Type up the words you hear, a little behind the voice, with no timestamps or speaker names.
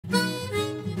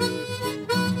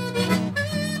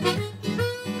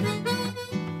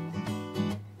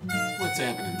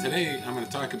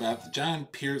talk about the John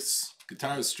Pearse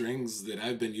guitar strings that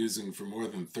I've been using for more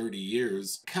than 30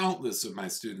 years. Countless of my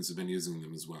students have been using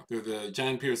them as well. They're the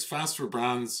John Pearse Phosphor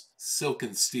Bronze Silk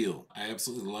and Steel. I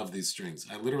absolutely love these strings.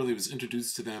 I literally was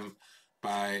introduced to them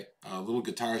by a little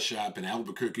guitar shop in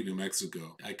Albuquerque, New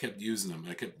Mexico. I kept using them.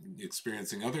 I kept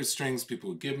experiencing other strings. People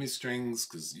would give me strings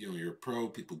because, you know, you're a pro.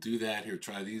 People do that. Here,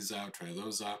 try these out, try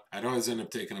those out. I'd always end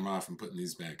up taking them off and putting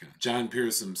these back on. John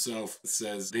Pearse himself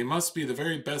says, "They must be the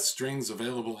very best strings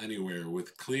available anywhere,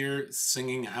 with clear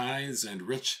singing highs and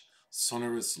rich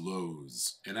sonorous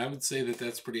lows." And I would say that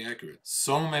that's pretty accurate.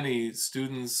 So many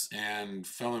students and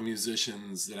fellow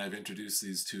musicians that I've introduced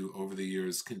these to over the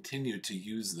years continue to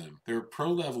use them. They're a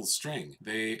pro-level string.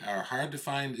 They are hard to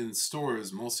find in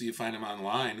stores. Mostly you find them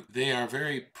online. They are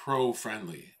very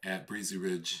pro-friendly at Breezy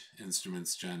Ridge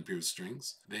Instruments John Pearse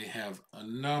strings. They have a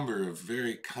number of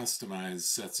very customized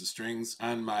sets of strings.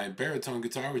 On my baritone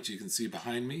guitar, which you can see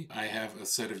behind me, I have a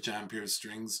set of John Pearse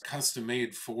strings custom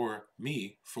made for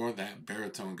me for that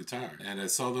baritone guitar. And I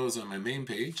sell those on my main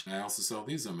page. I also sell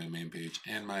these on my main page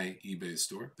and my eBay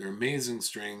store. They're amazing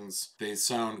strings. They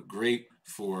sound great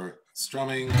for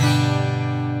strumming.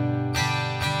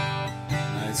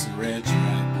 Nice and rich,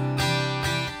 right?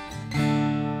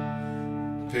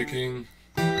 Picking.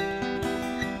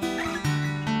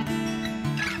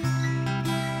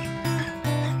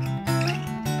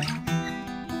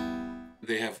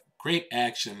 They have great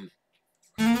action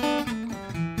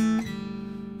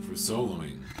for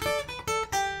soloing.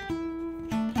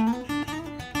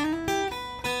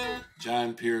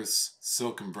 John Pearse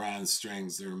silk and bronze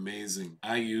strings, they're amazing.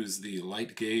 I use the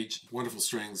light gauge, wonderful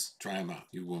strings. Try them out.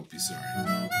 You won't be sorry.